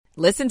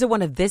Listen to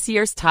one of this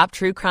year's top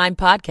true crime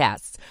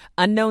podcasts.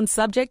 Unknown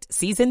Subject,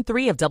 Season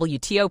 3 of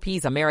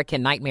WTOP's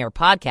American Nightmare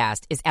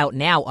podcast is out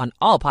now on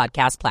all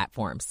podcast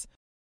platforms.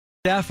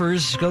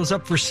 Staffers goes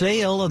up for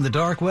sale on the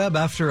dark web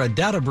after a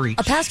data breach.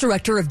 A past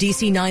director of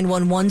DC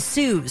 911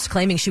 sues,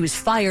 claiming she was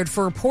fired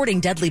for reporting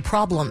deadly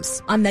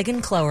problems. I'm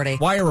Megan Cloherty.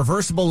 Why a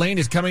reversible lane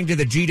is coming to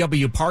the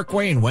GW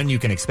Parkway and when you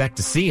can expect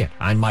to see it.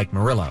 I'm Mike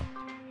Murillo.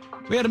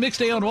 We had a mixed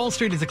day on Wall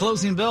Street at the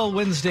closing bell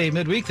Wednesday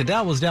midweek. The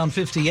Dow was down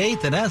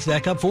 58, the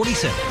Nasdaq up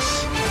 46.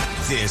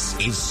 This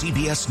is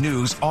CBS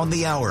News on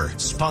the Hour,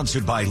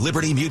 sponsored by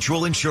Liberty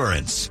Mutual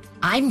Insurance.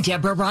 I'm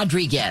Deborah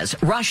Rodriguez.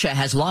 Russia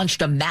has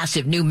launched a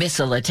massive new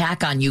missile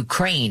attack on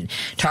Ukraine,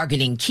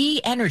 targeting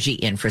key energy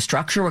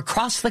infrastructure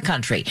across the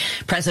country.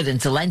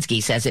 President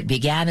Zelensky says it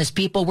began as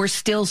people were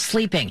still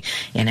sleeping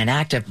in an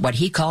act of what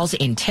he calls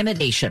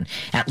intimidation.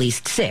 At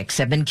least 6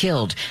 have been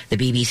killed. The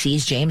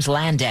BBC's James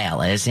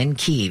Landale is in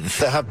Kyiv.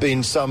 There have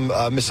been some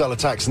missile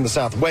attacks in the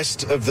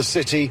southwest of the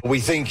city. We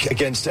think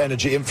against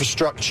energy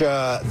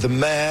infrastructure. The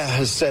mayor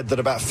has said that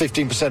about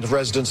 15% of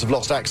residents have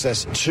lost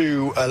access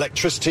to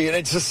electricity, and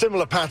it's a similar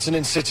pattern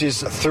in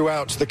cities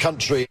throughout the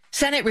country.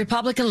 Senate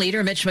Republican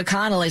leader Mitch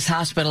McConnell is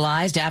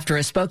hospitalized after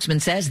a spokesman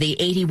says the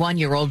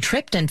 81-year-old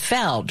tripped and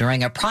fell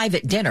during a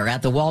private dinner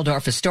at the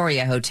Waldorf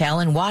Astoria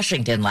Hotel in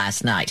Washington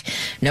last night.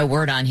 No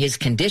word on his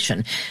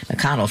condition.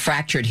 McConnell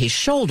fractured his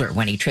shoulder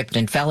when he tripped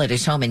and fell at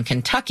his home in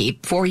Kentucky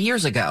 4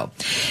 years ago.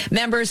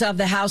 Members of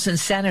the House and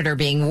Senate are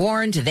being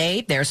warned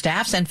they, their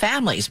staffs, and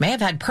families may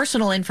have had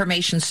personal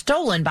information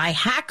stolen by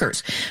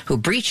hackers who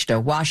breached a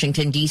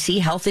Washington, D.C.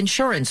 health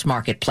insurance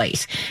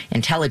marketplace.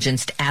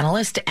 Intelligence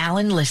analyst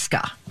Alan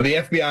Liska. The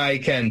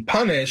FBI can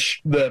punish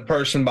the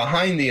person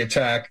behind the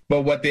attack,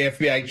 but what the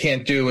FBI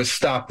can't do is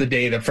stop the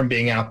data from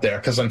being out there,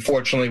 because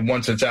unfortunately,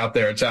 once it's out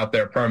there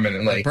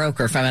permanently. A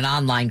broker from an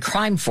online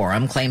crime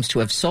forum claims to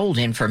have sold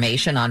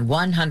information on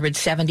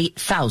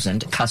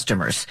 170,000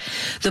 customers.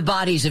 The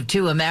bodies of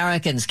 2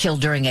 Americans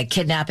killed during a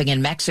kidnapping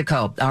in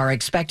Mexico are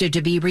expected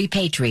to be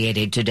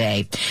repatriated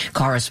today.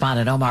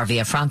 Correspondent Omar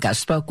Villafranca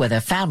spoke with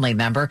a family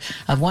member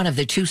of one of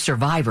the 2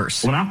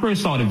 survivors. When I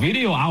first saw the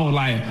video,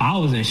 I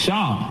was in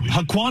shock.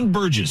 Jaquan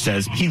Burgess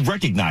says he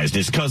recognized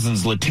his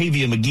cousins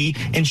Latavia McGee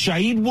and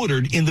Shaid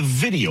Woodard in the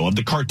video of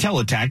the cartel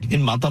attack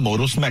in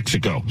Matamoros,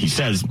 Mexico. He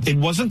says it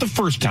wasn't the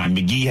first time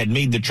McGee had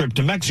made the trip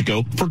to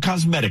Mexico for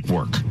cosmetic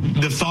work.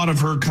 The thought of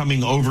her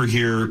coming over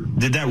here,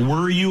 did that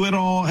worry you at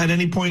all at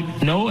any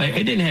point? No,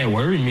 it didn't have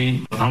worried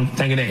me. I'm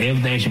thinking that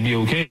everything should be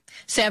okay.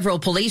 Several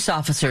police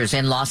officers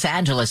in Los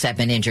Angeles have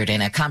been injured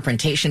in a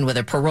confrontation with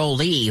a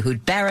parolee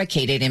who'd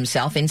barricaded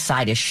himself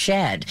inside a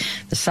shed.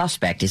 The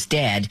suspect is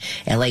dead.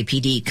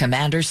 LAPD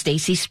Commander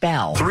Stacy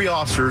Spell. 3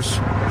 officers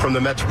from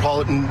the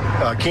Metropolitan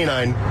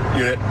Canine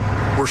Unit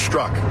were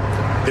struck.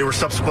 They were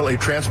subsequently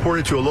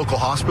transported to a local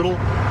hospital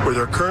where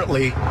they're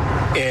currently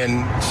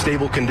in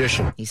stable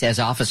condition. He says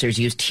officers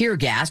used tear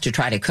gas to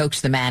try to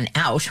coax the man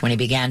out when he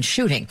began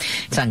shooting.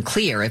 It's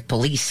unclear if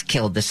police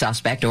killed the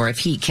suspect or if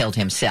he killed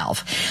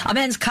himself. A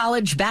men's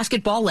college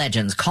basketball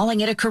legends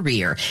calling it a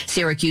career.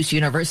 Syracuse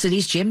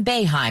University's Jim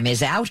Boeheim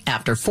is out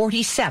after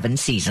 47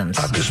 seasons.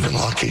 I've just been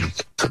lucky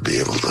to be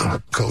able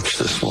to coach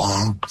this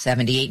long.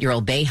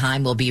 78-year-old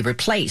Boeheim will be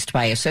replaced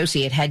by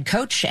associate head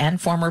coach and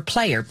former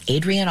player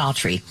Adrian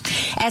Autry.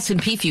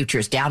 S&P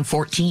futures down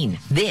 14.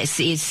 This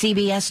is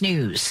CBS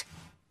News.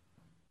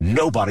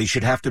 Nobody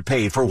should have to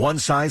pay for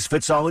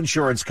one-size-fits-all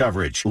insurance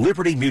coverage.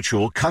 Liberty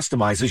Mutual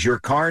customizes your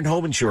car and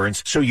home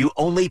insurance so you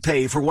only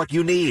pay for what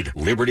you need.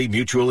 Liberty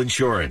Mutual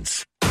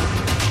Insurance.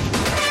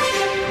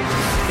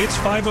 It's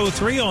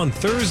 5:03 on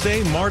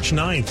Thursday, March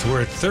 9th.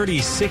 We're at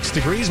 36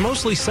 degrees,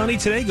 mostly sunny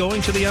today,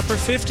 going to the upper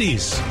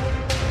 50s.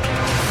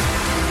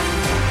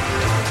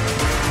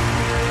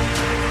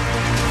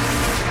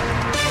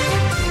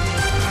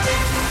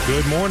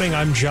 Good morning,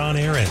 I'm John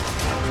Aaron.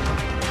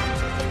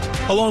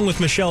 Along with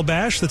Michelle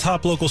Bash, the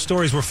top local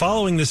stories we're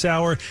following this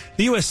hour,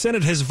 the U.S.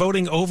 Senate has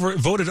voted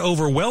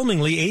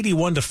overwhelmingly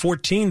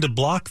 81-14 to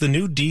block the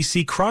new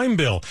D.C. crime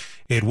bill.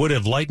 It would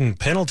have lightened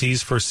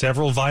penalties for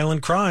several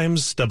violent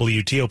crimes.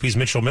 WTOP's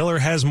Mitchell Miller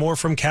has more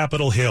from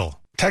Capitol Hill.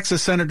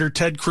 Texas Senator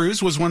Ted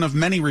Cruz was one of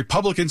many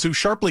Republicans who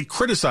sharply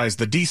criticized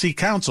the D.C.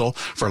 Council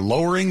for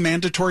lowering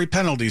mandatory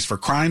penalties for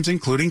crimes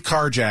including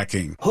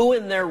carjacking. Who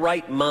in their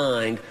right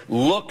mind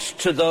looks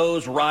to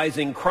those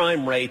rising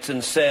crime rates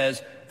and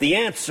says the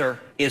answer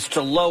is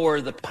to lower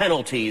the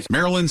penalties?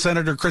 Maryland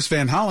Senator Chris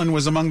Van Hollen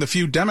was among the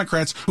few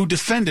Democrats who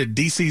defended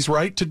D.C.'s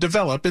right to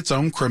develop its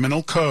own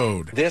criminal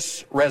code.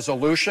 This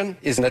resolution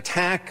is an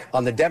attack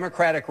on the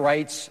democratic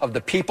rights of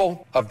the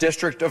people of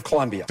District of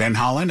Columbia. Van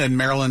Hollen and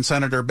Maryland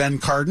Senator Ben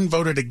Cardin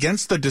voted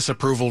against the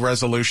disapproval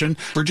resolution.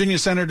 Virginia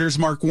Senators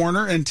Mark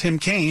Warner and Tim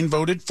Kaine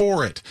voted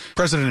for it.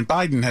 President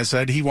Biden has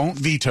said he won't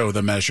veto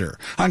the measure.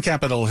 On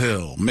Capitol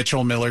Hill,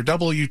 Mitchell Miller,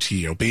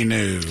 WTOP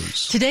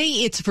News. Today,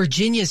 it's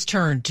Virginia's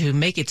turn to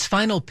make its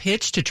final final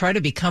pitch to try to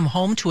become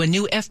home to a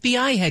new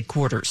FBI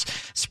headquarters.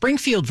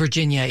 Springfield,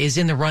 Virginia is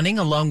in the running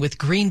along with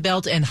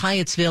Greenbelt and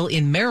Hyattsville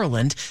in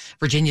Maryland.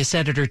 Virginia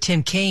Senator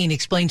Tim Kaine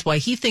explains why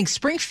he thinks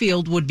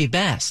Springfield would be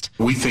best.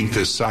 We think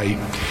this site,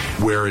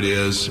 where it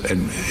is,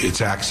 and its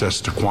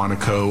access to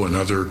Quantico and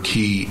other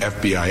key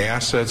FBI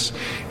assets,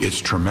 its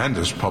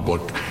tremendous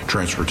public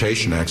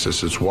transportation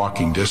access, its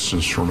walking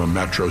distance from a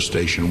metro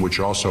station, which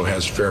also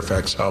has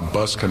Fairfax Hub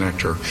bus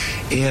connector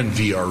and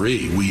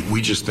VRE.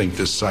 We just think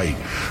this site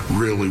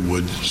really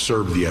would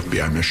serve the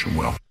FBI mission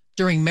well.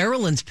 During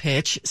Maryland's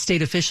pitch,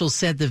 state officials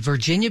said the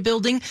Virginia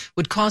building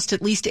would cost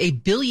at least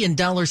 $1 billion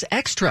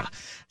extra.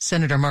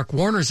 Senator Mark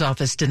Warner's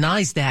office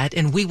denies that,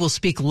 and we will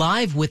speak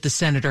live with the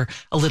senator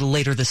a little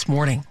later this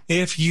morning.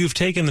 If you've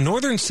taken the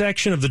northern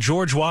section of the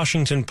George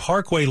Washington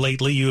Parkway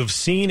lately, you have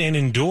seen and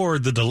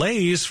endured the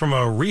delays from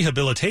a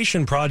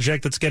rehabilitation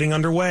project that's getting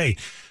underway.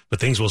 But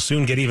things will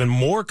soon get even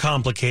more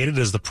complicated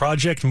as the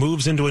project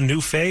moves into a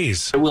new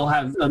phase. It will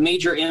have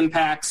major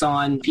impacts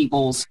on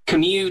people's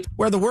commute.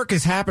 Where the work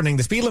is happening,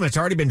 the speed limit's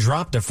already been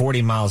dropped to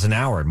 40 miles an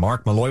hour.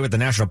 Mark Malloy with the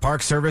National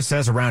Park Service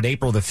says around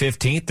April the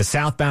 15th, the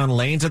southbound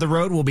lanes of the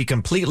road will be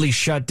completely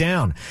shut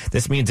down.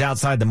 This means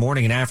outside the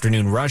morning and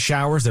afternoon rush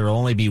hours, there will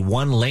only be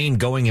one lane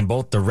going in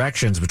both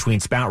directions between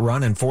Spout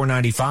Run and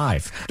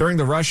 495. During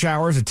the rush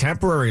hours, a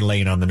temporary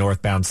lane on the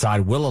northbound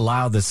side will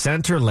allow the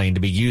center lane to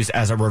be used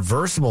as a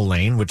reversible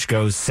lane, which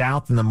goes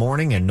south in the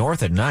morning and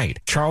north at night.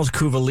 Charles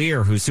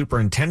Cuvalier, who's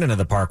superintendent of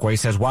the parkway,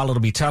 says while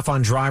it'll be tough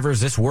on drivers,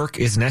 this work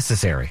is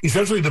necessary.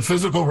 Essentially, the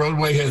physical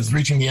roadway is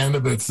reaching the end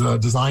of its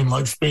design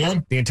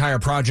lifespan. The entire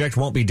project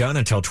won't be done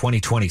until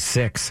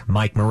 2026.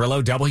 Mike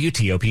Murillo,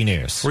 WTOP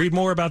News. Read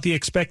more about the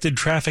expected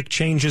traffic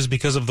changes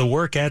because of the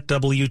work at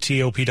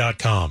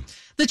WTOP.com.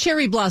 The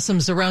cherry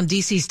blossoms around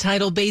D.C.'s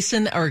tidal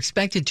basin are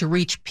expected to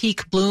reach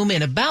peak bloom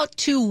in about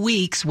 2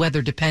 weeks,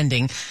 weather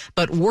depending.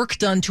 But work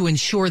done to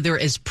ensure they're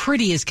as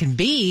pretty as can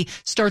be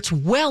starts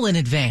well in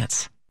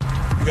advance.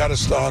 You got to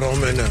start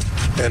them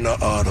in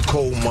the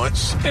cold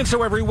months. And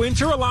so every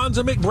winter,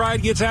 Alonzo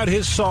McBride gets out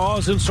his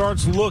saws and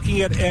starts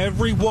looking at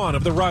every one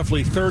of the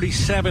roughly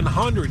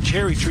 3,700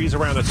 cherry trees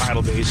around the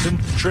tidal basin,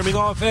 trimming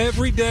off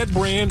every dead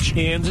branch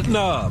and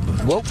nub.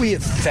 What we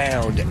have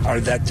found are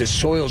that the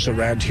soils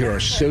around here are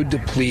so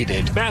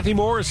depleted. Matthew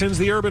Morrison's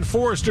the urban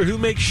forester who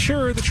makes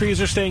sure the trees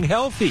are staying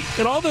healthy.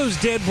 And all those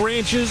dead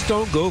branches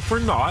don't go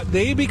for naught.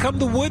 They become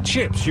the wood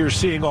chips you're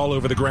seeing all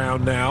over the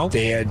ground now.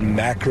 They add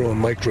macro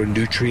and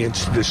micronutrients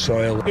to the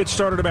soil. It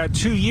started about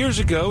 2 years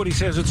ago, and he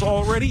says it's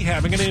already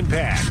having an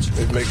impact.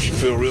 It makes you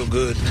feel real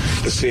good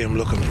to see them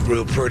looking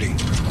real pretty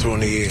through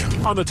the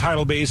air. On the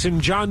tidal basin,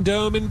 John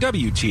Dome and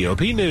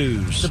WTOP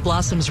News. The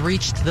blossoms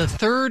reached the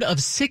third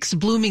of 6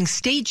 blooming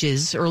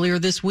stages earlier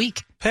this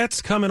week.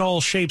 Pets come in all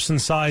shapes and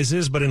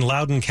sizes, but in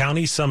Loudoun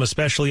County, some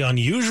especially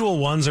unusual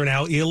ones are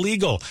now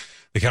illegal.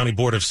 The County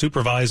Board of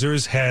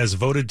Supervisors has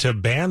voted to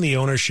ban the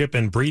ownership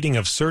and breeding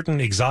of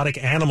certain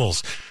exotic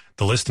animals.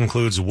 The list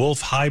includes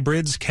wolf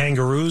hybrids,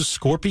 kangaroos,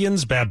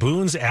 scorpions,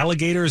 baboons,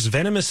 alligators,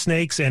 venomous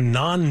snakes, and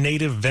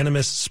non-native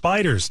venomous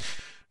spiders.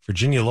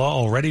 Virginia law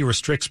already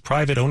restricts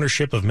private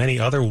ownership of many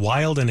other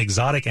wild and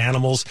exotic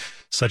animals,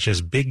 such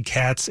as big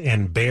cats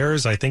and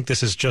bears. I think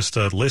this is just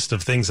a list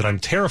of things that I'm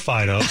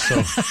terrified of,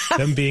 so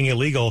them being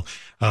illegal,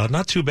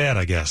 not too bad,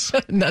 I guess.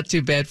 Not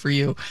too bad for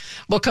you.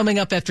 Well, coming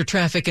up after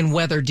traffic and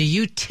weather, do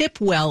you tip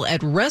well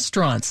at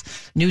restaurants?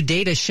 New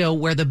data show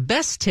where the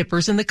best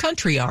tippers in the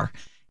country are.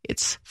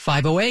 It's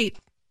 5:08.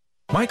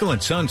 Michael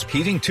 & Son's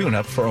heating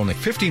tune-up for only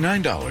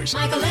 $59.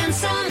 Michael &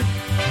 Son.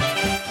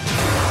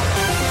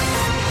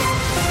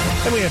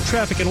 And we have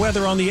traffic and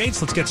weather on the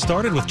 8s. Let's get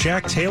started with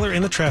Jack Taylor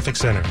in the traffic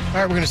center. All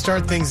right, we're going to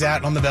start things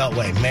out on the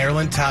Beltway.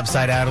 Maryland,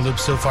 topside outer loop,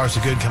 so far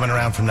so good, coming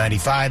around from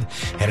 95,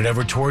 headed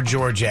over toward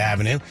Georgia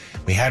Avenue.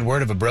 We had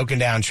word of a broken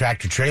down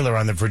tractor trailer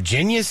on the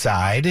Virginia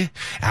side,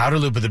 outer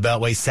loop of the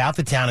Beltway, south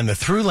of town in the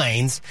through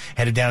lanes,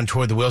 headed down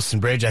toward the Wilson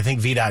Bridge. I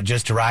think VDOT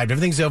just arrived.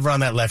 Everything's over on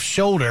that left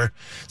shoulder,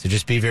 so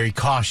just be very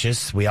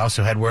cautious. We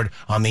also had word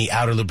on the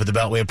outer loop of the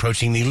Beltway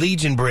approaching the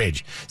Legion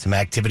Bridge. Some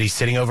activity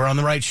sitting over on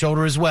the right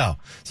shoulder as well,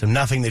 so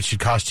nothing that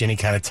should cost you any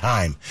kind of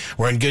time.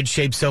 We're in good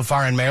shape so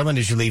far in Maryland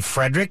as you leave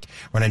Frederick.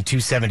 Running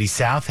 270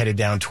 south, headed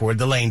down toward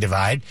the lane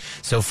divide.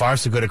 So far,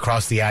 so good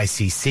across the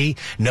ICC.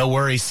 No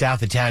worries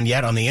south of town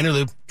yet on the inner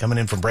loop, coming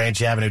in from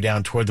Branch Avenue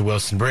down toward the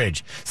Wilson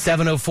Bridge.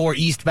 704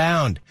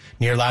 eastbound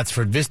near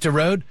Lotsford Vista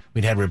Road.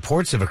 We'd had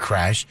reports of a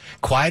crash.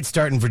 Quiet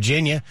start in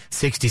Virginia.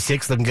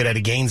 66 looking good out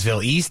of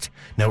Gainesville East.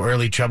 No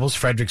early troubles.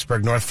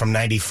 Fredericksburg north from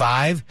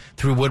 95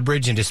 through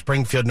Woodbridge into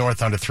Springfield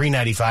north onto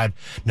 395.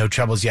 No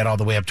troubles yet all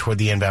the way up toward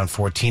the inbound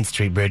 14th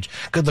Street Bridge.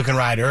 Good looking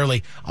ride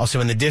early.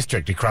 Also in the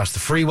district across the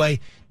freeway.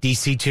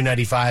 DC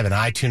 295 and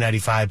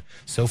I-295.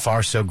 So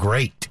far, so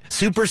great.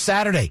 Super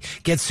Saturday.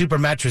 Get Super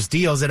Mattress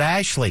deals at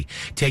Ashley.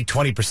 Take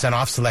 20%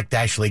 off select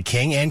Ashley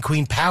King and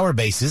Queen Power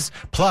bases,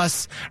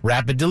 plus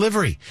rapid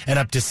delivery and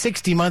up to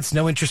 60 months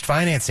no interest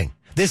financing.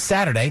 This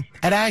Saturday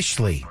at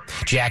Ashley.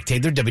 Jack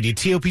Taylor,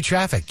 WTOP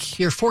Traffic.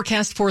 Your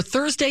forecast for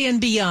Thursday and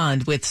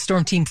beyond with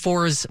Storm Team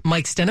 4's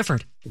Mike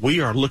Steniford.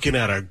 We are looking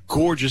at a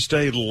gorgeous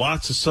day,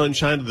 lots of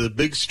sunshine. The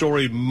big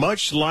story,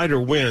 much lighter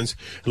winds.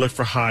 Look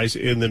for highs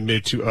in the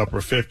mid to upper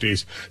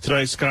 50s.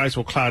 Tonight, skies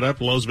will cloud up.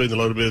 Lows will be in the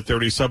low to mid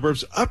 30s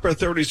suburbs. Upper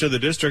 30s in the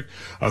district.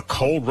 A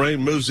cold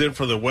rain moves in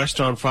from the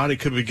west on Friday.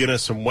 Could begin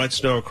us some wet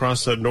snow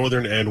across the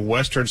northern and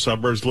western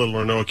suburbs. Little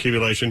or no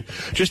accumulation.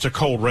 Just a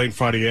cold rain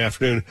Friday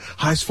afternoon.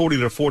 Highs 40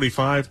 to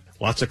 45.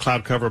 Lots of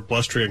cloud cover,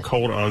 blustery and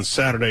cold on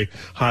Saturday.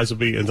 Highs will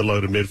be in the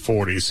low to mid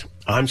 40s.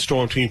 I'm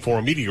Storm Team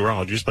 4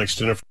 meteorologist Mike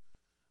Stenner.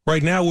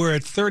 Right now, we're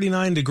at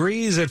 39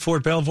 degrees at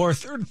Fort Belvoir,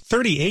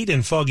 38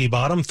 in Foggy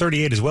Bottom,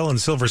 38 as well in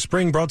Silver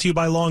Spring, brought to you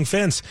by Long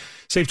Fence.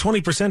 Save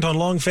 20% on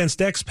Long Fence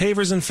decks,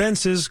 pavers, and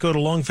fences. Go to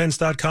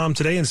longfence.com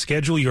today and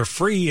schedule your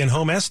free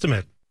in-home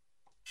estimate.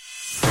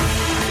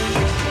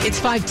 It's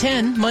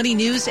 5:10, Money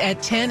News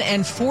at 10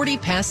 and 40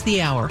 past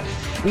the hour.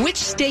 Which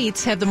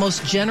states have the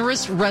most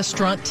generous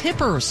restaurant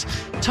tippers?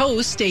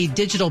 Toast, a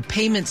digital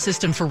payment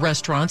system for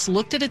restaurants,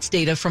 looked at its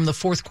data from the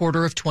fourth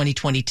quarter of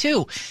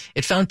 2022.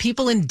 It found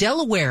people in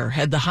Delaware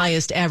had the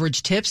highest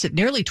average tips at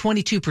nearly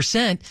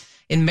 22%.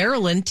 In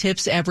Maryland,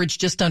 tips averaged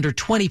just under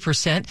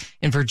 20%.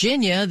 In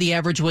Virginia, the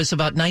average was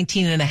about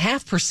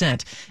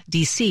 19.5%.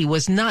 D.C.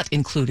 was not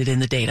included in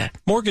the data.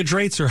 Mortgage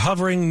rates are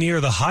hovering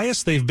near the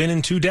highest they've been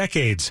in 2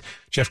 decades.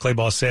 Jeff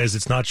Claybaugh says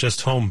it's not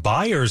just home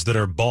buyers that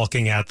are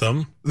balking at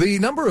them. The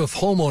number of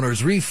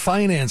homeowners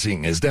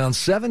refinancing is down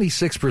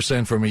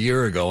 76% from a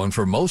year ago, and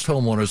for most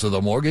homeowners with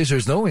a mortgage,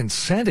 there's no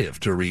incentive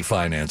to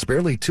refinance.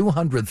 Barely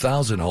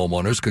 200,000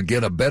 homeowners could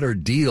get a better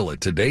deal at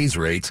today's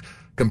rates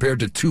compared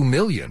to 2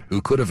 million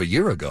who could have a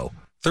year ago.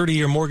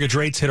 30-year mortgage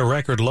rates hit a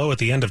record low at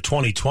the end of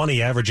 2020,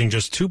 averaging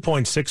just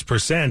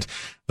 2.6%.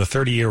 The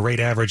 30-year rate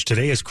average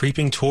today is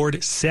creeping toward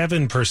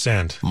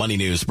 7%. Money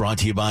News brought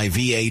to you by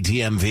VA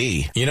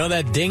DMV. You know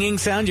that dinging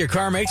sound your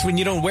car makes when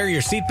you don't wear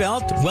your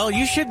seatbelt? Well,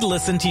 you should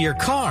listen to your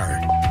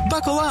car.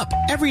 Buckle up.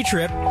 Every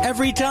trip,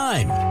 every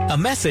time. A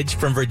message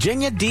from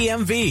Virginia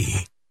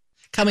DMV.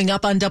 Coming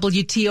up on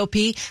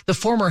WTOP, the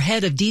former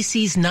head of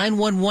D.C.'s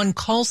 911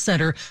 call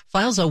center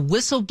files a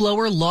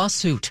whistleblower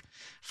lawsuit.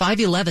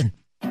 5:11.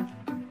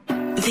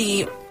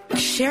 The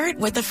share it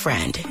with a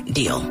friend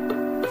deal.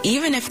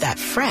 Even if that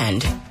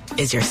friend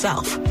is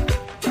yourself.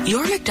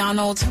 Your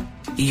McDonald's,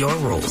 your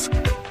rules.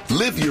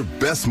 Live your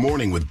best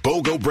morning with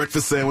BOGO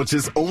breakfast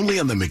sandwiches only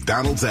on the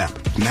McDonald's app.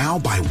 Now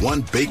buy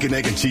 1 bacon,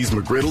 egg, and cheese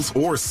McGriddles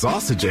or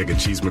sausage, egg, and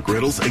cheese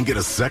McGriddles and get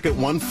a second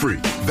one free.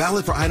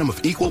 Valid for item of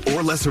equal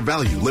or lesser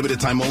value. Limited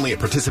time only at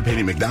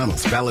participating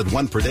McDonald's. Valid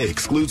 1 per day.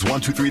 Excludes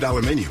 $1, $2,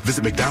 $3 menu.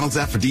 Visit McDonald's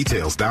app for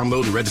details.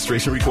 Download and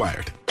registration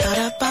required.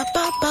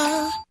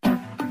 Ba-da-ba-ba-ba.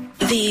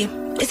 The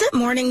is it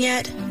morning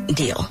yet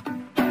deal.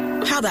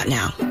 How about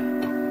now?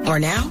 Or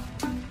now?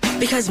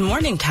 Because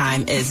morning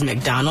time is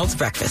McDonald's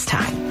breakfast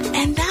time.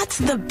 And that's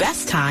the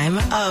best time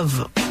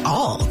of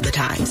all the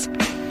times.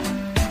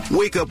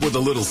 Wake up with a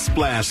little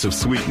splash of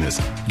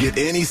sweetness. Get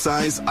any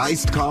size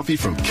iced coffee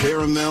from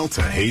caramel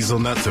to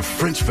hazelnut to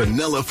French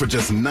vanilla for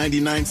just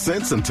 99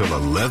 cents until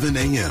 11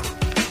 a.m.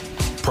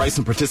 Price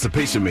and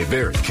participation may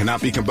vary.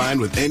 Cannot be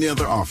combined with any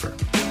other offer.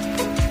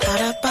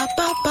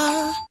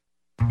 Ba-da-ba-ba-ba.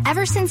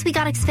 Ever since we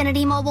got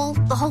Xfinity Mobile,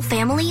 the whole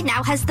family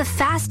now has the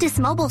fastest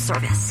mobile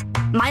service.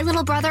 My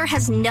little brother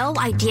has no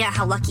idea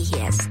how lucky he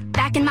is.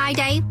 Back in my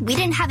day, we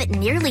didn't have it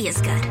nearly as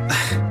good.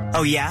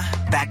 Oh, yeah?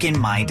 Back in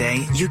my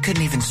day, you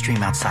couldn't even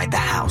stream outside the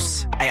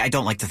house. I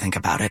don't like to think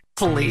about it.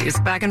 Please,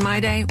 back in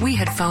my day, we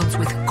had phones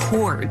with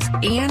cords,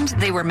 and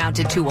they were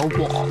mounted to a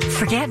wall.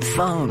 Forget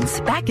phones.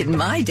 Back in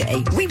my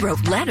day, we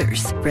wrote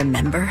letters.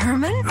 Remember,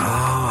 Herman?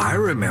 Oh, I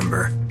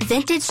remember.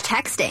 Vintage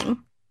texting.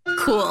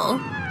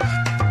 Cool.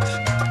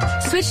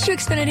 Switch to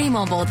Xfinity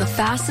Mobile, the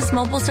fastest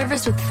mobile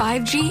service with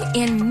 5G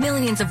and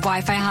millions of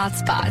Wi-Fi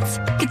hotspots.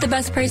 Get the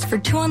best price for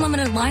 2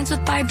 unlimited lines with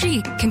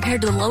 5G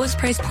compared to the lowest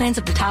price plans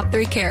of the top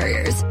 3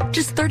 carriers.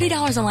 Just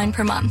 $30 a line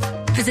per month.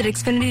 Visit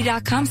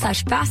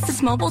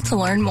Xfinity.com/fastestmobile to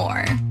learn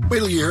more. Wait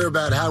till you hear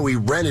about how we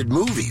rented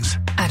movies.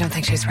 I don't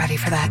think she's ready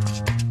for that.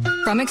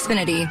 From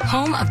Xfinity,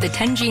 home of the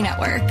 10G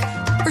network.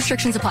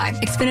 Restrictions apply.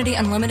 Xfinity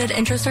Unlimited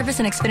intro service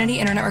and Xfinity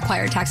Internet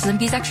required. Taxes and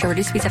fees extra.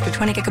 Reduced speeds after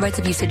 20 gigabytes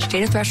of usage.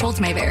 Data thresholds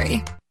may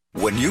vary.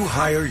 When you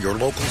hire your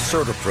local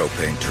CertaPro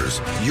painters,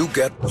 you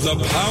get the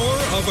power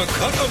of a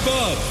cut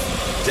above.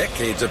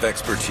 Decades of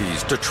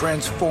expertise to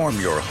transform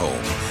your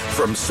home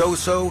from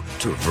so-so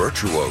to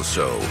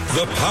virtuoso.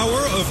 The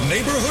power of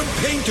neighborhood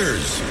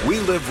painters. We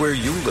live where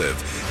you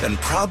live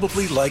and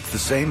probably like the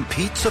same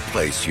pizza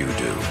place you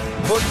do.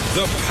 Put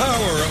the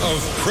power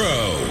of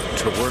pro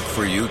to work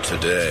for you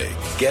today.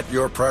 Get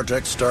your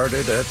project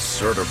started at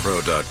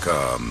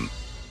CertaPro.com.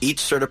 Each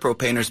CertaPro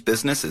painter's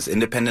business is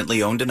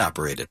independently owned and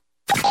operated.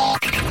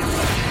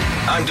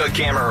 I'm Doug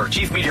Kammerer,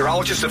 Chief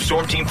Meteorologist of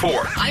Storm Team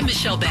 4. I'm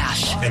Michelle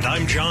Bash. And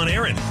I'm John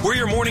Aaron. We're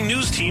your morning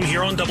news team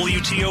here on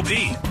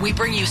WTOP. We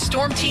bring you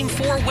Storm Team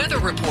 4 weather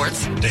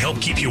reports to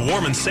help keep you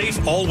warm and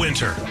safe all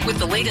winter. With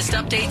the latest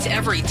updates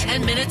every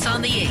 10 minutes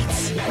on the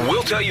 8s.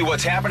 We'll tell you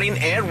what's happening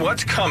and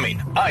what's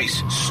coming.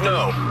 Ice,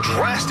 snow,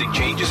 drastic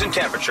changes in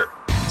temperature.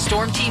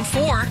 Storm Team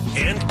 4,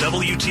 and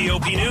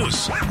WTOP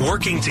News,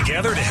 working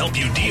together to help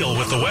you deal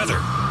with the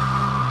weather.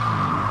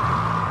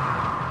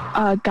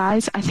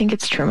 Guys, I think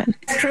it's Truman.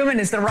 Truman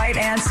is the right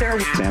answer.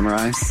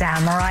 Samurai.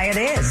 Samurai it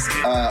is.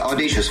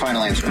 Audacious,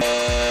 final answer.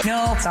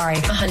 No, sorry.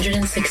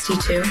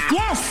 162.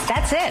 Yes,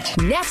 that's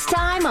it. Next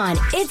time on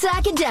It's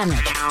Academic,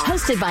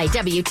 hosted by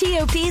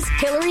WTOP's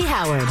Hillary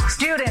Howard.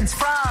 Students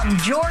from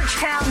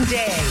Georgetown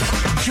Day,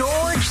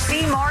 George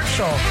C.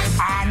 Marshall,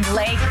 and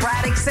Lake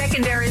Braddock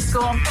Secondary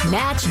School.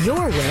 Match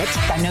your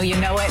wit. I know you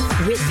know it.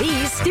 With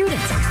these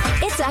students.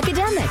 It's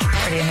Academic.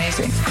 Pretty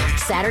amazing.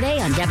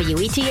 Saturday on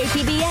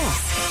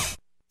WETA-PBS.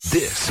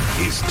 This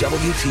is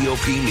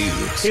WTOP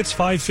News. It's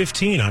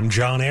 5:15. I'm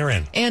John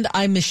Aaron. And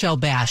I'm Michelle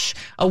Bash.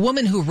 A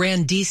woman who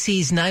ran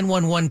D.C.'s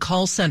 911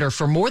 call center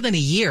for more than a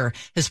year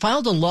has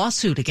filed a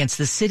lawsuit against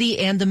the city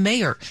and the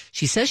mayor.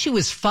 She says she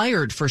was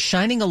fired for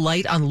shining a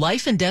light on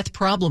life and death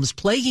problems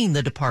plaguing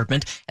the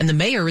department, and the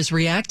mayor is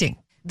reacting.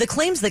 The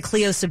claims that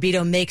Cleo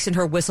Sabito makes in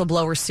her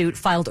whistleblower suit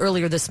filed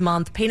earlier this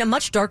month paint a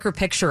much darker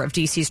picture of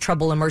D.C.'s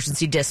trouble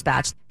emergency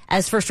dispatch.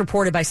 As first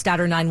reported by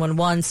Statter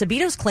 911,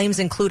 Sabito's claims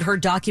include her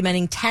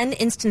documenting 10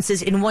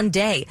 instances in one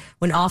day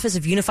when Office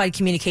of Unified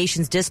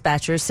Communications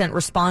dispatchers sent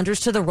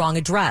responders to the wrong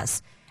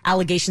address.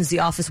 Allegations the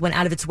office went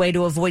out of its way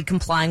to avoid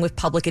complying with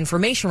public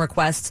information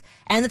requests,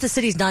 and that the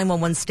city's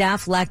 911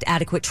 staff lacked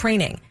adequate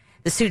training.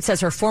 The suit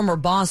says her former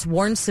boss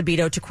warned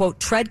Sabito to, quote,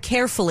 tread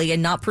carefully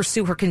and not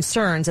pursue her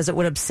concerns as it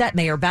would upset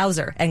Mayor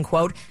Bowser, end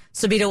quote.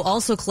 Sabito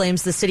also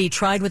claims the city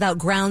tried without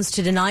grounds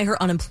to deny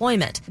her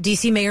unemployment.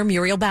 D.C. Mayor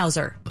Muriel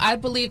Bowser. I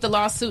believe the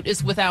lawsuit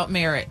is without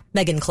merit.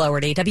 Megan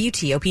Cloherty,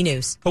 WTOP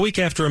News. A week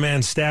after a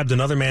man stabbed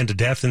another man to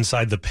death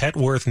inside the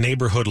Petworth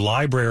Neighborhood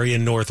Library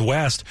in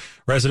Northwest,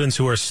 residents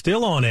who are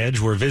still on edge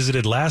were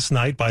visited last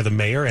night by the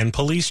mayor and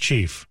police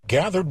chief.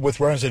 Gathered with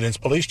residents,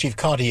 Police Chief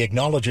Conti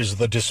acknowledges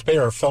the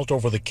despair felt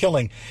over the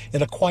killing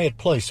in a quiet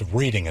place of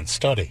reading and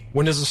study.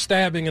 When there's a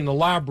stabbing in the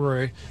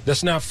library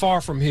that's not far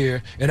from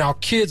here and our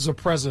kids are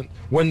present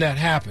when that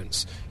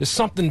happens, there's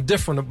something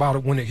different about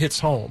it when it hits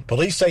home.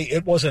 Police say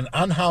it was an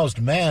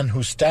unhoused man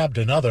who stabbed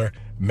another.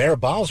 Mayor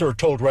Bowser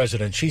told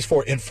residents she's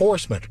for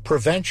enforcement,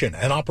 prevention,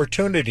 and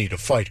opportunity to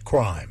fight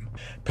crime.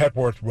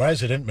 Petworth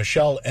resident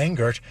Michelle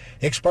Engert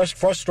expressed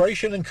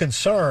frustration and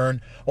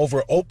concern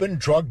over open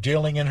drug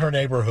dealing in her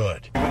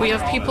neighborhood. We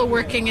have people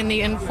working in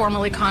the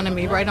informal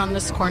economy right on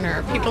this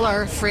corner. People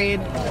are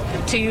afraid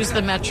to use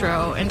the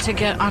metro and to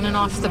get on and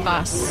off the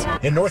bus.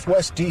 In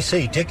Northwest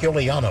D.C., Dick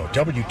Iuliano,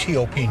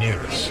 WTOP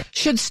News.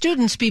 Should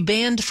students be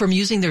banned from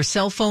using their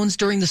cell phones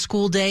during the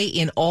school day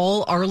in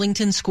all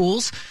Arlington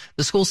schools?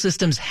 The school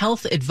system's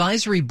Health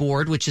Advisory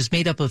Board, which is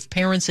made up of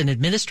parents and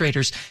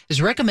administrators,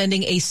 is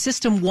recommending a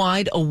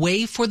system-wide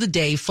away for the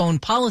day phone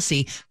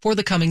policy for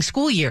the coming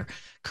school year.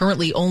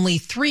 Currently, only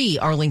 3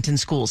 Arlington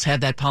schools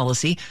have that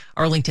policy.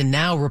 Arlington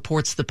Now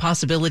reports the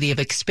possibility of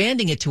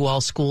expanding it to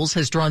all schools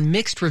has drawn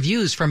mixed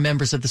reviews from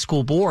members of the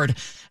school board.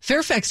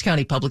 Fairfax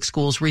County Public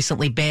Schools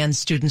recently banned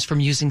students from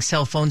using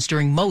cell phones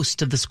during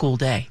most of the school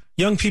day.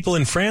 Young people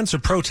in France are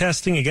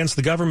protesting against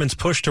the government's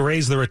push to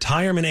raise the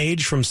retirement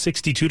age from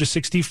 62 to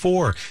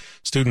 64.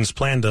 Students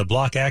plan to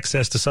block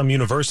access to some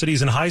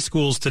universities and high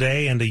schools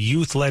today, and a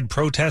youth-led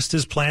protest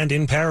is planned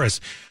in Paris.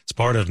 It's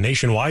part of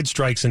nationwide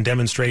strikes and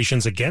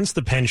demonstrations against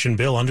the pension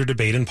bill under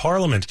debate in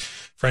Parliament.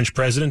 French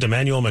President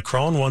Emmanuel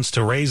Macron wants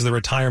to raise the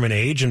retirement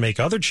age and make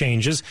other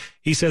changes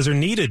he says are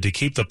needed to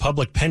keep the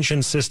public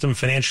pension system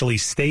financially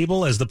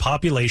stable as the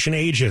population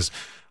ages.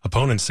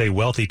 Opponents say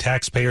wealthy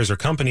taxpayers or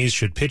companies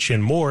should pitch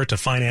in more to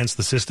finance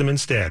the system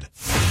instead.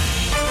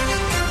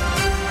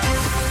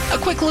 A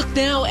quick look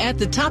now at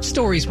the top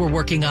stories we're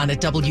working on at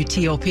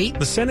WTOP.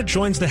 The Senate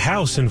joins the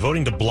House in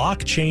voting to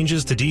block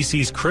changes to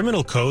D.C.'s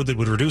criminal code that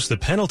would reduce the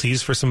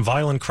penalties for some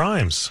violent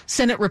crimes.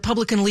 Senate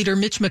Republican leader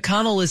Mitch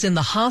McConnell is in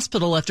the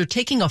hospital after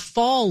taking a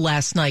fall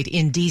last night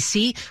in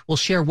D.C. We'll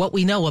share what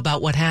we know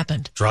about what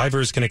happened.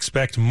 Drivers can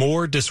expect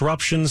more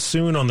disruptions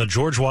soon on the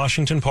George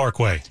Washington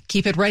Parkway.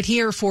 Keep it right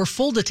here for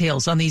full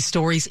details on these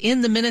stories in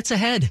the minutes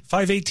ahead.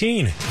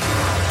 5:18.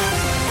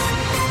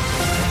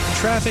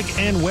 Traffic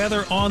and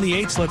weather on the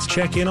 8s. Let's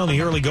check in on the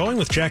early going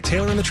with Jack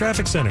Taylor in the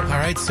traffic center. All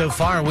right, so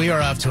far we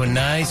are off to a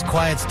nice,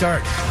 quiet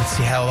start. Let's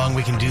see how long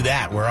we can do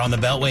that. We're on the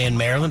Beltway in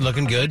Maryland,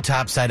 looking good.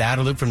 Topside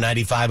outer loop from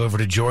 95 over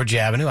to George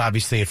Avenue.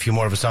 Obviously, a few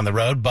more of us on the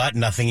road, but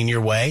nothing in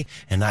your way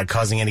and not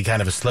causing any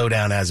kind of a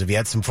slowdown as of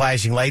yet. Some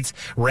flashing lights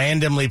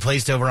randomly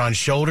placed over on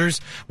shoulders.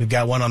 We've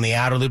got one on the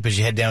outer loop as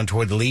you head down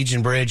toward the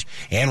Legion Bridge,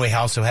 and we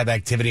also have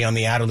activity on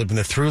the outer loop in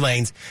the through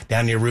lanes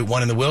down near Route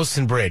 1 in the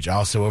Wilson Bridge,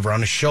 also over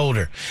on a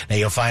shoulder. Now,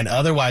 you'll find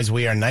otherwise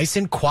we are nice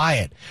and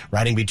quiet.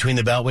 Riding between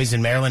the Beltways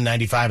in Maryland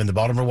 95 and the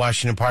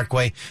Baltimore-Washington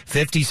Parkway.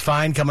 50's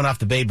fine coming off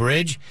the Bay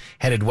Bridge.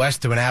 Headed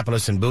west through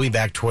Annapolis and Bowie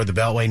back toward the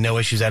Beltway. No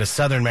issues out of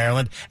southern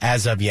Maryland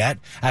as of yet.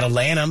 Out of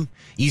Lanham,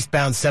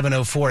 eastbound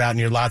 704 out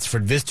near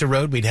Lotsford Vista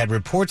Road. We'd had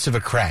reports of a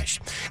crash.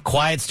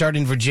 Quiet start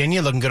in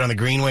Virginia. Looking good on the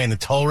Greenway and the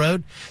toll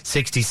road.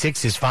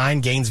 66 is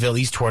fine. Gainesville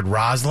east toward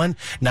Roslyn.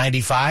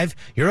 95,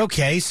 you're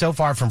okay. So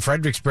far from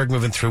Fredericksburg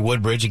moving through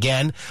Woodbridge.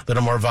 Again, a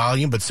little more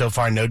volume, but so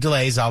far no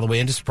delays all the way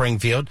into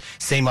Springfield.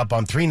 Same up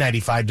on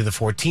 395 to the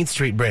 14th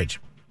Street Bridge.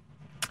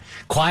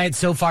 Quiet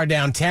so far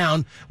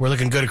downtown. We're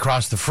looking good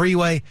across the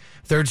freeway.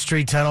 3rd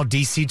Street Tunnel,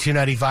 DC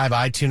 295,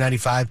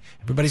 I-295.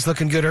 Everybody's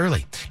looking good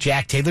early.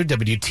 Jack Taylor,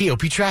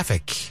 WTOP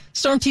Traffic.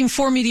 Storm Team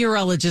 4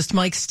 meteorologist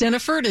Mike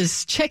Steniford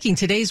is checking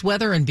today's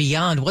weather and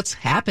beyond. What's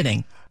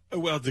happening?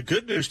 Well, the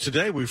good news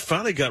today, we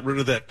finally got rid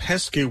of that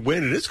pesky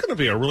wind, and it's going to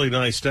be a really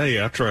nice day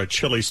after a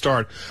chilly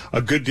start.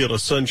 A good deal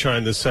of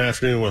sunshine this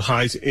afternoon with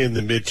highs in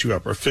the mid to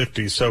upper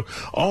 50s. So,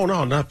 all in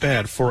all, not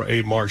bad for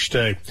a March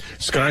day.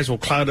 Skies will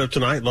cloud up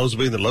tonight. Lows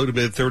will be in the low to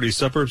mid 30s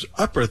suburbs,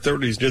 upper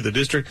 30s near the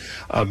district.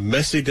 A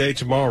messy day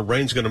tomorrow.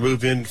 Rain's going to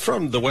move in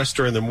from the west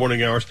during the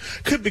morning hours.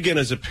 Could begin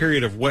as a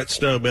period of wet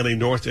snow, mainly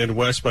north and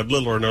west, but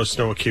little or no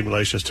snow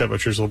accumulations.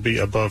 Temperatures will be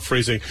above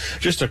freezing.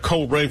 Just a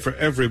cold rain for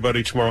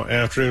everybody tomorrow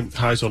afternoon.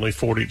 Highs only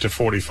 40 to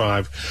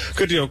 45.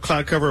 Good deal of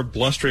cloud cover,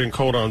 blustery and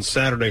cold on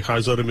Saturday,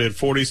 highs low to mid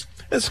 40s.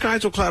 And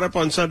skies will cloud up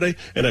on Sunday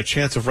and a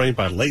chance of rain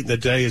by late in the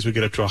day as we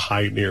get up to a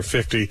high near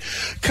 50.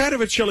 Kind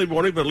of a chilly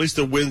morning, but at least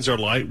the winds are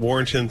light.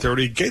 Warrenton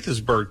 30,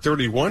 Gaithersburg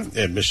 31,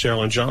 and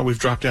Michelle and John, we've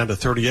dropped down to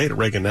 38 at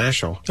Reagan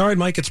National. All right,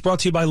 Mike, it's brought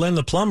to you by Len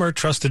the Plumber,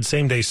 trusted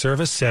same-day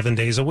service 7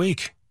 days a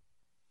week.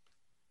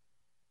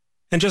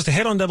 And just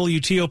ahead on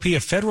WTOP,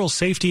 a federal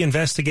safety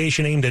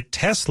investigation aimed at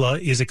Tesla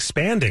is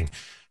expanding.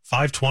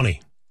 5:20.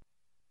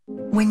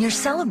 When your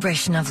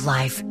celebration of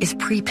life is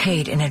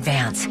prepaid in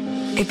advance,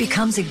 it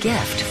becomes a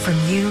gift from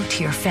you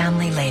to your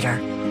family later,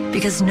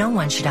 because no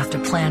one should have to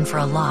plan for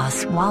a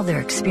loss while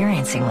they're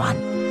experiencing one.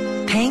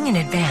 Paying in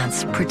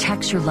advance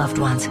protects your loved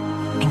ones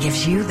and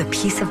gives you the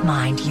peace of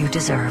mind you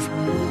deserve.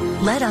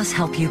 Let us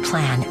help you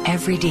plan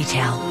every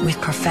detail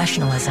with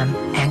professionalism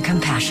and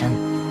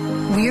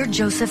compassion. We're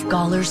Joseph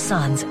Galler's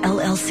Sons,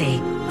 LLC.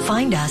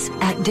 Find us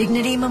at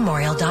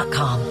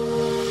dignitymemorial.com.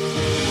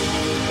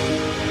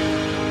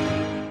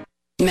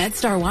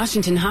 MedStar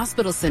Washington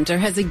Hospital Center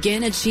has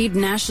again achieved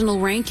national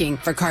ranking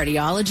for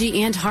cardiology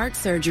and heart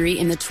surgery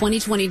in the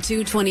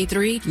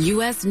 2022-23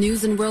 U.S.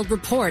 News & World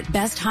Report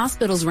Best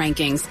Hospitals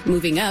Rankings,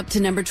 moving up to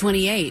number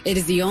 28. It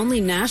is the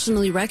only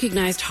nationally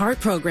recognized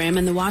heart program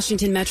in the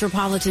Washington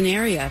metropolitan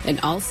area and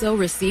also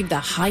received the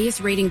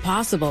highest rating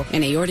possible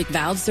in aortic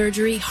valve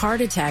surgery,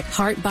 heart attack,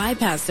 heart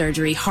bypass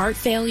surgery, heart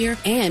failure,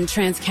 and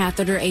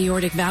transcatheter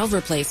aortic valve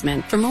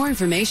replacement. For more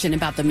information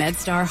about the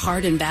MedStar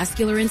Heart and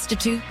Vascular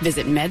Institute,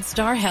 visit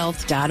MedStarHealth.org.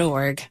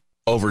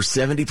 Over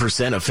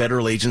 70% of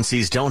federal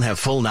agencies don't have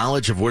full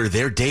knowledge of where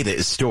their data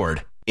is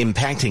stored,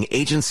 impacting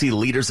agency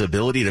leaders'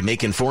 ability to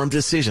make informed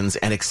decisions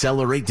and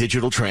accelerate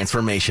digital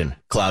transformation.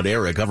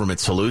 Cloudera Government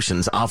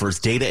Solutions offers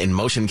data in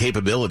motion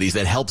capabilities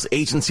that helps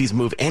agencies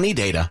move any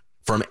data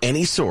from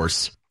any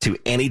source to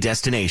any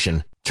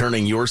destination,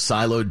 turning your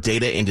siloed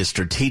data into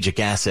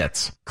strategic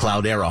assets.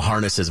 Cloudera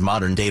harnesses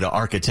modern data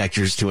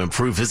architectures to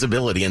improve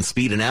visibility and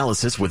speed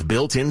analysis with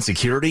built-in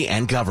security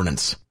and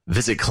governance.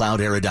 Visit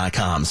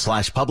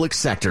cloudera.com/public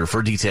sector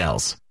for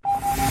details.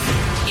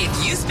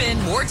 If you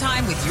spend more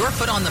time with your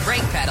foot on the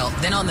brake pedal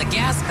than on the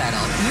gas pedal,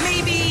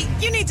 maybe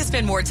you need to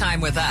spend more time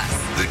with us.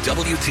 The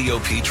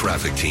WTOP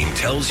traffic team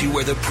tells you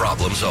where the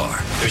problems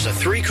are. There's a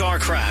 3-car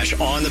crash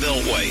on the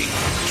Beltway.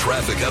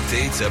 Traffic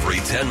updates every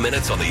 10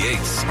 minutes on the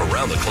 8s,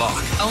 around the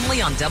clock.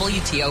 Only on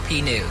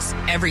WTOP News.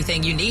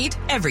 Everything you need,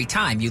 every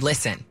time you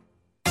listen.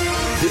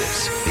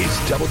 This is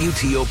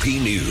WTOP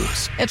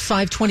News. At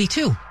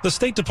 5:22. The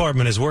State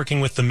Department is working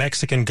with the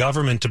Mexican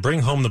government to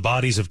bring home the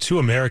bodies of 2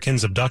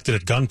 Americans abducted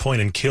at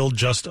gunpoint and killed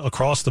just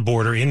across the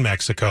border in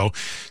Mexico.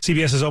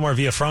 CBS's Omar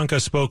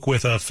Villafranca spoke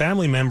with a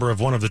family member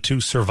of one of the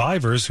 2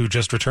 survivors who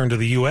just returned to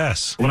the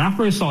U.S. When I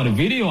first saw the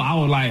video, I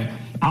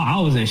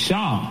was in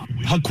shock.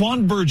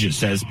 Haquan Burgess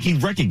says he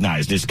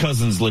recognized his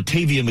cousins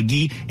Latavia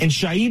McGee and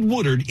Shaid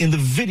Woodard in the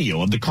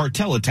video of the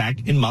cartel attack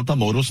in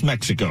Matamoros,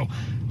 Mexico.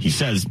 He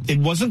says it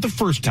wasn't the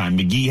first time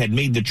McGee had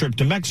made the trip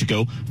to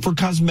Mexico for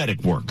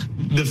cosmetic work.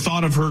 The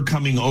thought of her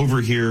coming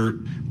over here,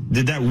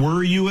 did that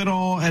worry you at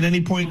all at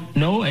any point?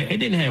 No, it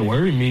didn't have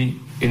worried me.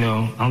 You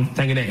know, I'm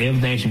thinking that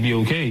everything should be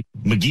okay.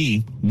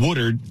 McGee,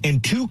 Woodard,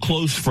 and 2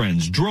 close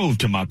friends drove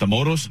to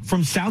Matamoros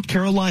from South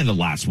Carolina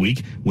last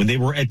week when they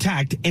were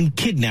attacked and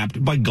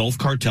kidnapped by Gulf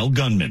Cartel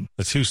gunmen.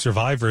 The 2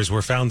 survivors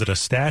were found at a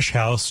stash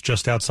house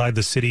just outside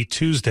the city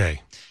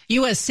Tuesday.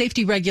 U.S.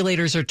 safety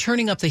regulators are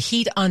turning up the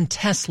heat on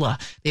Tesla.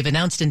 They've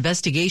announced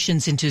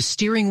investigations into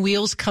steering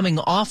wheels coming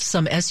off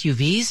some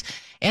SUVs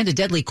and a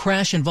deadly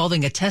crash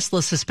involving a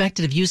Tesla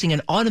suspected of using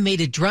an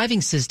automated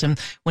driving system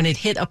when it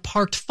hit a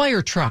parked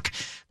fire truck.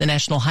 The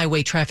National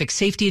Highway Traffic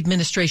Safety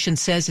Administration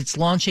says it's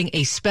launching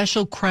a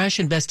special crash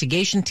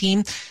investigation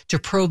team to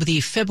probe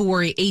the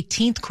February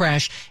 18th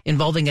crash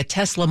involving a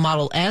Tesla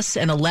Model S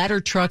and a ladder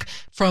truck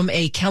from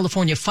a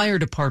California fire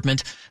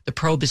department. The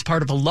probe is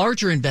part of a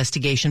larger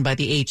investigation by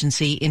the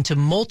agency into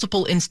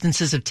multiple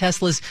instances of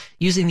Teslas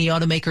using the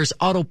automaker's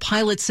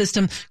autopilot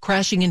system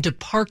crashing into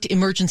parked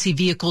emergency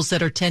vehicles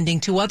that are tending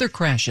to other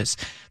crashes.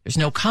 There's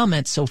no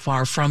comment so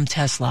far from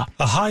Tesla.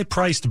 A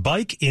high-priced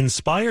bike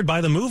inspired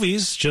by the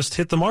movies just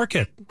hit the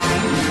market.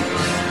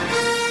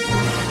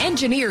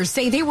 Engineers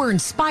say they were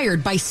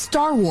inspired by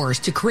Star Wars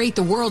to create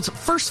the world's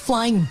first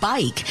flying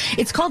bike.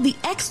 It's called the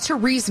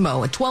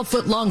X-Turismo, a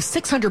 12-foot-long,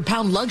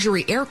 600-pound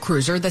luxury air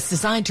cruiser that's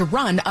designed to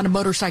run on a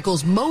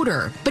motorcycle's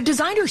motor. But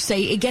designers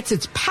say it gets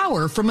its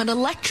power from an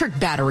electric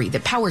battery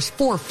that powers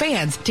 4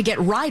 fans to get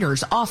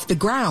riders off the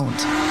ground.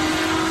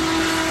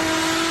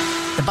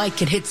 The bike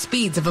can hit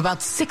speeds of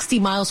about 60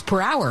 miles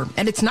per hour,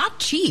 and it's not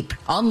cheap.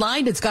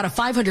 Online, it's got a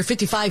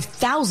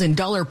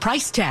 $555,000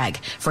 price tag.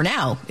 For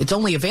now, it's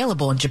only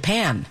available in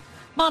Japan.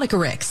 Monica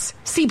Ricks,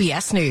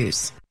 CBS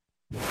News.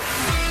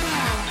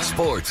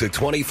 Sports at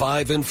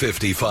 25 and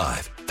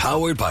 55.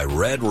 Powered by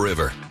Red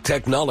River.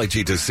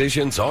 Technology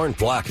decisions aren't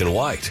black and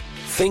white.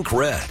 Think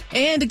red.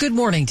 And good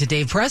morning to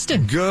Dave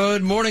Preston.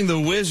 Good morning. The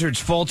Wizards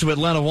fall to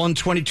Atlanta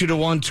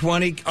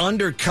 122-120,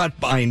 undercut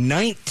by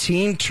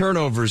 19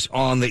 turnovers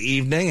on the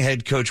evening.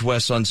 Head coach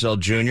Wes Unseld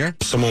Jr.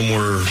 Some of them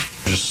were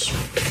just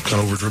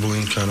kind of over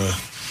dribbling, kind of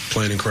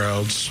playing in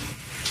crowds.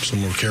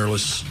 Some were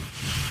careless.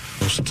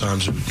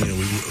 Sometimes,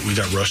 we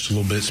got rushed a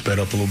little bit, sped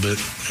up a little bit.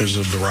 There's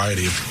a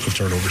variety of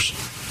turnovers.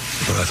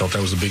 I thought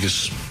that was the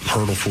biggest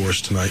hurdle for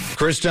us tonight.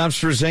 Kristaps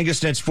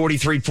Porzingis nets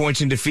 43 points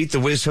in defeat. The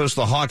Wiz host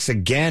the Hawks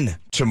again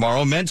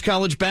tomorrow. Men's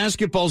college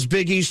basketball's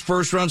Big East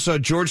first round saw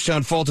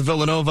Georgetown fall to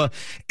Villanova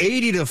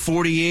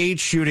 80-48,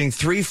 shooting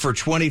 3 for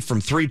 20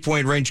 from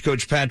three-point range.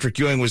 Coach Patrick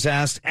Ewing was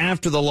asked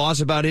after the loss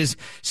about his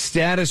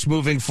status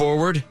moving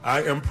forward.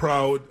 I am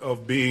proud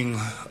of being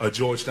a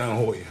Georgetown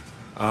Hoya.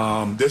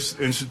 This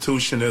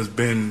institution has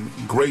been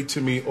great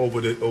to me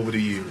over the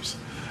years.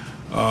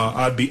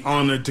 I'd be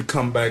honored to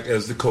come back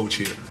as the coach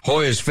here.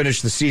 Hoyas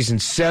finished the season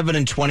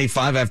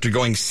 7-25 after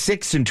going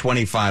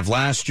 6-25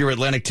 last year.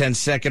 Atlantic 10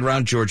 second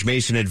round, George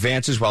Mason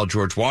advances while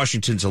George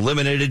Washington's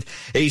eliminated.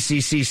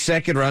 ACC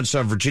second round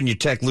saw Virginia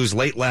Tech lose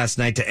late last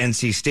night to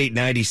NC State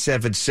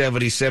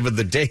 97-77.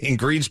 The day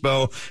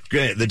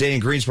in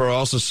Greensboro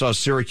also saw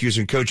Syracuse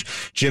and coach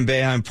Jim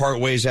Boeheim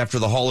part ways after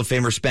the Hall of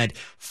Famer spent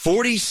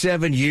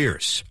 47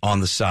 years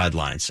on the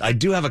sidelines. I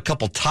do have a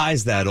couple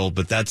ties that old,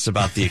 but that's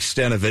about the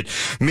extent of it.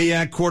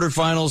 MEAC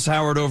quarterfinals,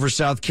 Howard over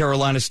South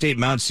Carolina State.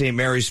 Mount St.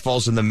 Mary's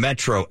falls in the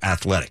Metro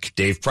Athletic.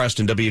 Dave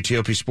Preston,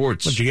 WTOP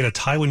Sports. Did you get a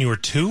tie when you were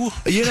 2?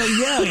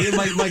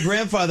 My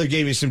grandfather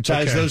gave me some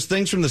ties. Okay. Those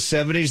things from the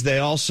 70s, they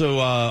also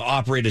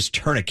operate as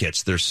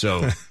tourniquets. They're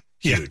so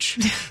huge.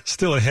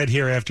 Still ahead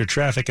here after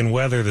traffic and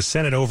weather. The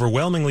Senate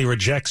overwhelmingly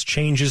rejects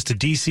changes to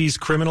D.C.'s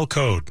criminal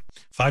code.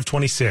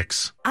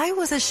 526. I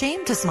was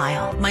ashamed to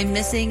smile. My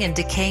missing and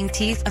decaying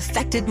teeth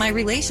affected my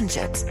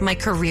relationships, my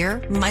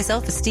career, my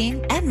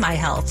self-esteem, and my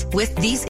health. With these